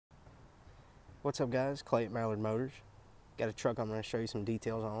What's up, guys? Clay at Mallard Motors. Got a truck I'm going to show you some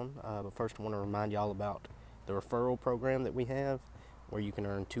details on, but first I want to remind y'all about the referral program that we have where you can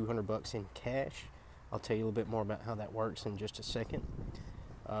earn $200 in cash. I'll tell you a little bit more about how that works in just a second.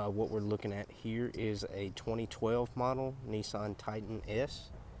 What we're looking at here is a 2012 model Nissan Titan S,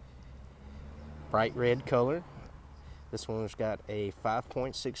 bright red color. This one's got a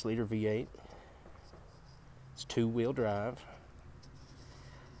 5.6 liter V8. It's two-wheel drive.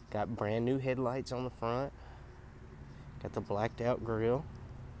 Got brand new headlights on the front. Got the blacked out grille.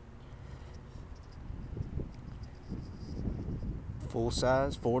 Full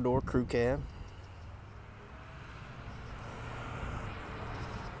size 4-door crew cab.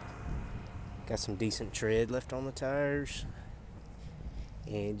 Got some decent tread left on the tires.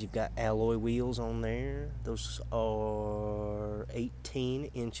 And you've got alloy wheels on there. Those are 18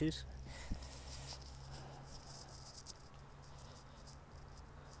 inches.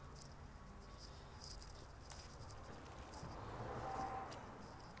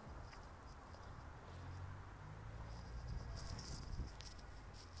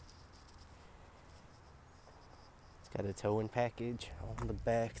 Got a towing package on the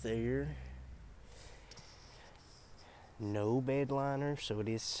back there. No bed liner, so it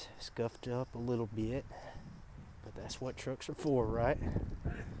is scuffed up a little bit, but that's what trucks are for, right?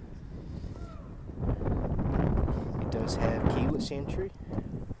 It does have keyless entry.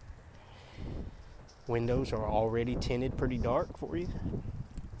 Windows are already tinted pretty dark for you.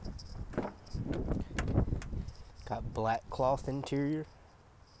 Got black cloth interior.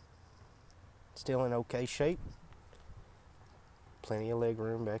 Still in okay shape. Plenty of leg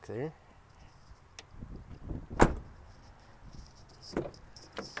room back there.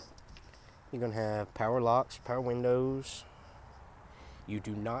 You're going to have power locks, power windows. You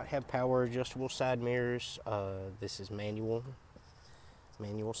do not have power adjustable side mirrors. This is manual.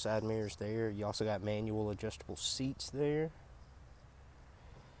 Manual side mirrors there. You also got manual adjustable seats there.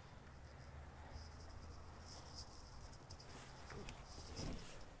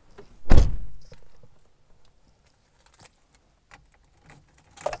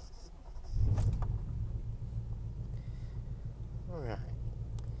 Alright,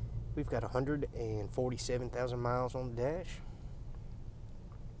 we've got 147,000 miles on the dash.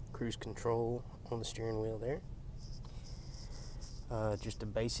 Cruise control on the steering wheel there. Just a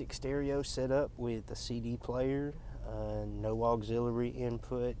basic stereo setup with a CD player, no auxiliary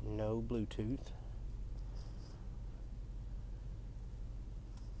input, no Bluetooth.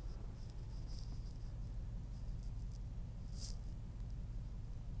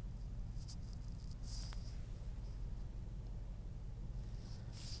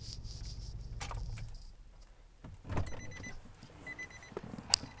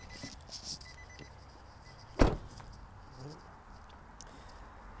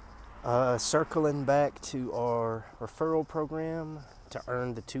 Circling back to our referral program to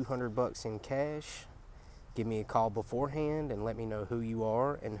earn the $200 in cash, give me a call beforehand and let me know who you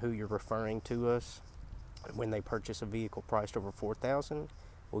are and who you're referring to us. When they purchase a vehicle priced over $4,000,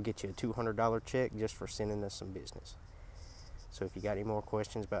 we'll get you a $200 check just for sending us some business. So if you got any more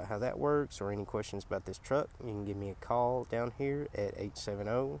questions about how that works or any questions about this truck, you can give me a call down here at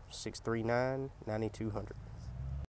 870-639-9200.